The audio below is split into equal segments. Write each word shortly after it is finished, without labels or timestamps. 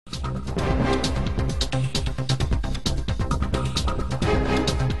Good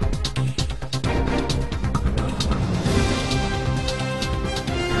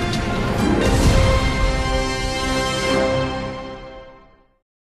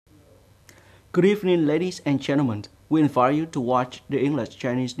evening, ladies and gentlemen. We invite you to watch the English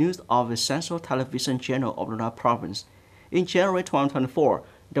Chinese news of the Central Television Channel of Dongnam Province. In January 2024,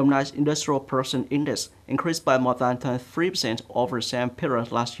 Dongnam's Industrial Production Index increased by more than 23% over the same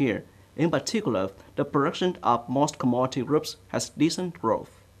period last year. In particular, the production of most commodity groups has decent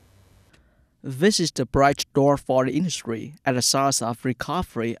growth. This is the bright door for the industry, and the signs of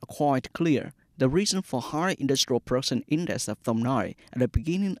recovery are quite clear. The reason for high industrial production index of Dongnam at the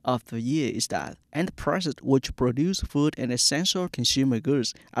beginning of the year is that enterprises which produce food and essential consumer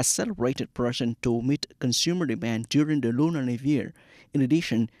goods accelerated production to meet consumer demand during the Lunar New Year. In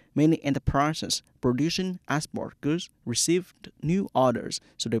addition, many enterprises producing export goods received new orders,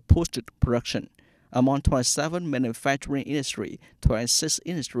 so they boosted production. Among 27 manufacturing industry, 26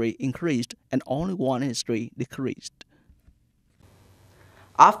 industry increased and only one industry decreased.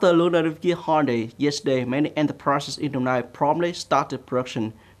 After Lunar New Year holiday yesterday, many enterprises in Dongnam promptly started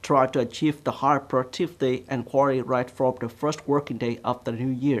production, trying to achieve the high productivity and quality right from the first working day of the new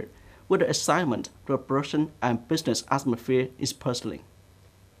year, with the excitement, the production and business atmosphere is puzzling.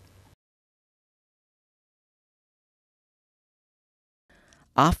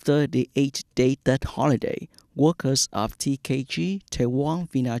 After the 8-day Tet holiday, workers of TKG Taiwan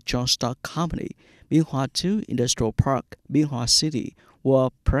Vina Johnstock Company, Binhua 2 Industrial Park, Binhua City,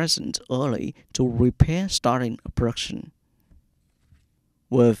 were present early to prepare starting production.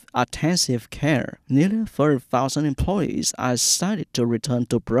 With attentive care, nearly 30,000 employees are excited to return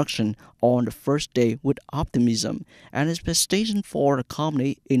to production on the first day with optimism and expectation for the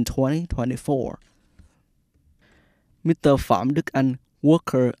company in 2024. Mr. Phạm Đức Anh,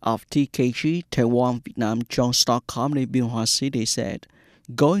 worker of TKG Taiwan Vietnam Johnstock Company Binhua City, said,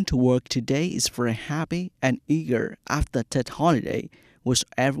 "Going to work today is very happy and eager after Tet holiday. With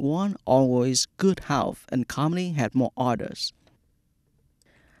everyone always good health and company had more orders.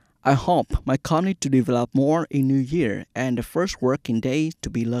 I hope my company to develop more in New Year and the first working day to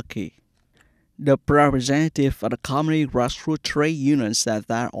be lucky." The representative of the company grassroots trade union said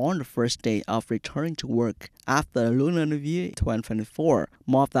that on the first day of returning to work after Lunar New Year 2024,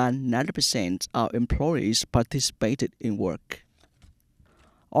 more than 90% of employees participated in work.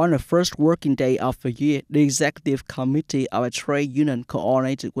 On the first working day of the year, the executive committee of a trade union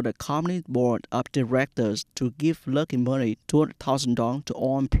coordinated with the company board of directors to give lucky money $200,000 to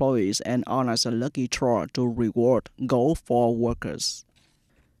all employees and organize a lucky draw to reward gold for workers.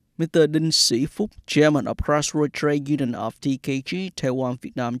 Mr. Đinh Sĩ Phúc, chairman of grassroots trade union of TKG Taiwan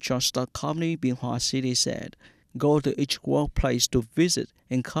Vietnam Johnstock Company Binhua City, said, "Go to each workplace to visit,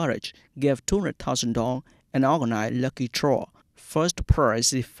 encourage, give $200,000 and organize lucky draw. First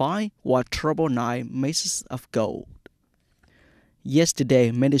prize is fine, while treble 9 mazes of gold."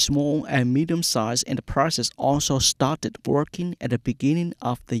 Yesterday, many small and medium-sized enterprises also started working at the beginning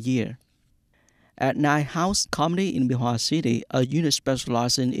of the year. At Nine House Company in Binhua City, a unit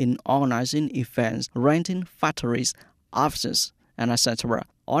specializing in organizing events, renting factories, offices, and etc.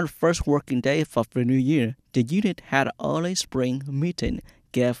 On the first working day of the new year, the unit had an early spring meeting,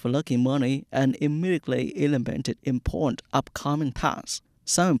 gave lucky money, and immediately implemented important upcoming tasks.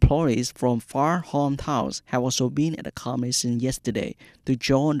 Some employees from far hometowns have also been at the company since yesterday to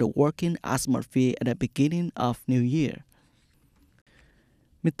join the working atmosphere at the beginning of New Year.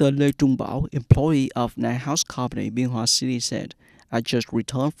 Mr. Lê Trung Bảo, employee of Nine House Company, Binhua City, said, "I just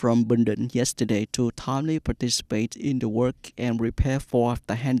returned from Bình Định yesterday to timely participate in the work and prepare for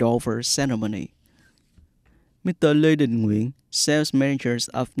the handover ceremony." Mr. Lê Đình Nguyễn, sales manager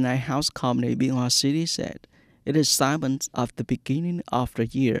of Nine House Company, Binhua City, said, "It is excitement of the beginning of the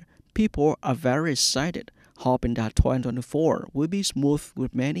year. People are very excited, hoping that 2024 will be smooth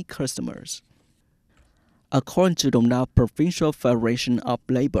with many customers." According to the Dongnam Provincial Federation of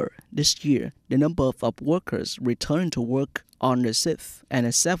Labor, this year, the number of workers returning to work on the 6th and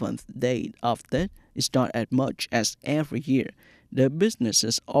the 7th day of Tet is not as much as every year. The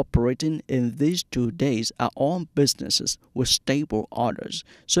businesses operating in these 2 days are all businesses with stable orders,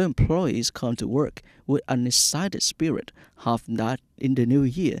 so employees come to work with an excited spirit, hoping that in the new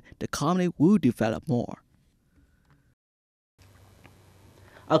year, the company will develop more.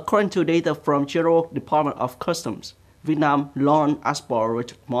 According to data from General Department of Customs, Vietnam loan export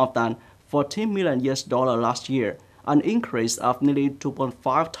reached more than $14 million last year, an increase of nearly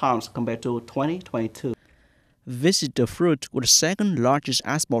 2.5 times compared to 2022. This is the fruit with the second largest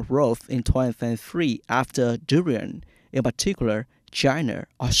export growth in 2023 after durian. In particular, China,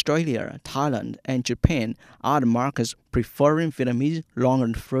 Australia, Thailand, and Japan are the markets preferring Vietnamese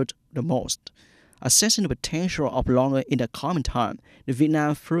longan fruit the most. Assessing the potential of longan in the coming time, the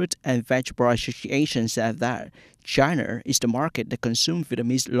Vietnam Fruit and Vegetable Association said that China is the market that consumes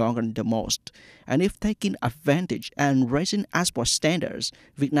Vietnamese longan the most. And if taking advantage and raising export standards,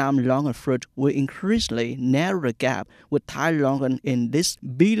 Vietnam longan fruit will increasingly narrow the gap with Thai longan in this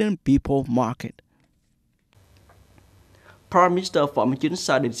billion people market. Prime Minister Phạm Minh Chính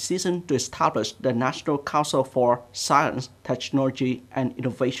signed the decision to establish the National Council for Science, Technology and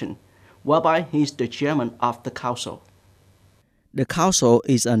Innovation, whereby he is the chairman of the council. The council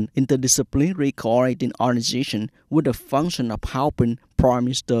is an interdisciplinary coordinating organization with the function of helping Prime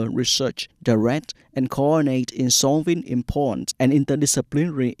Minister research, direct, and coordinate in solving important and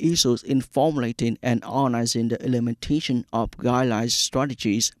interdisciplinary issues in formulating and organizing the implementation of guidelines,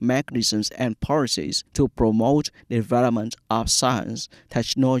 strategies, mechanisms, and policies to promote the development of science,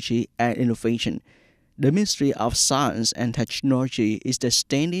 technology, and innovation. The Ministry of Science and Technology is the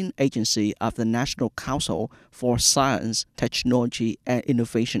standing agency of the National Council for Science, Technology and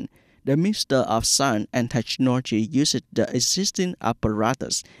Innovation. The Minister of Science and Technology uses the existing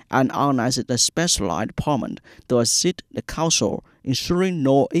apparatus and organizes a specialized department to assist the Council, ensuring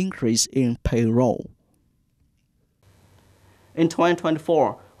no increase in payroll. In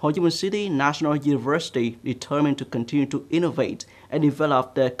 2024, Ho Chi Minh City National University determined to continue to innovate and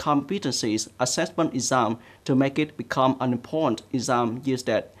develop the competencies assessment exam to make it become an important exam used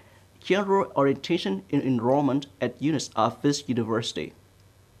at general orientation in enrollment at units of this university.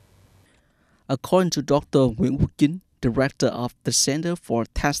 According to Dr. Nguyễn Quốc Chính, Director of the Center for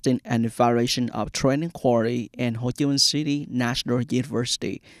Testing and Evaluation of Training Quality at Ho Chi Minh City National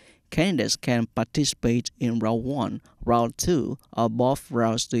University, candidates can participate in Round 1, Round 2, or both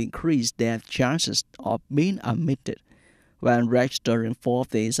rounds to increase their chances of being admitted. When registering for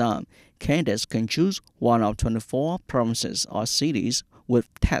the exam, candidates can choose one of 24 provinces or cities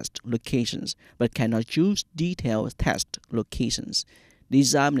with test locations, but cannot choose detailed test locations. The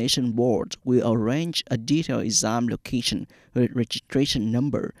examination board will arrange a detailed exam location with registration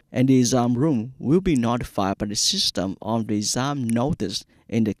number, and the exam room will be notified by the system of the exam notice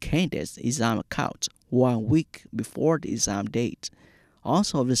in the candidate's exam account 1 week before the exam date.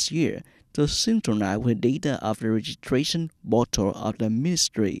 Also this year, to synchronize with the data of the registration portal of the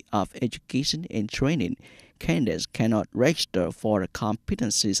Ministry of Education and Training, candidates cannot register for the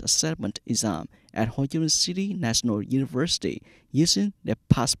competencies assessment exam at Ho Chi Minh City National University using their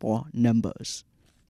passport numbers.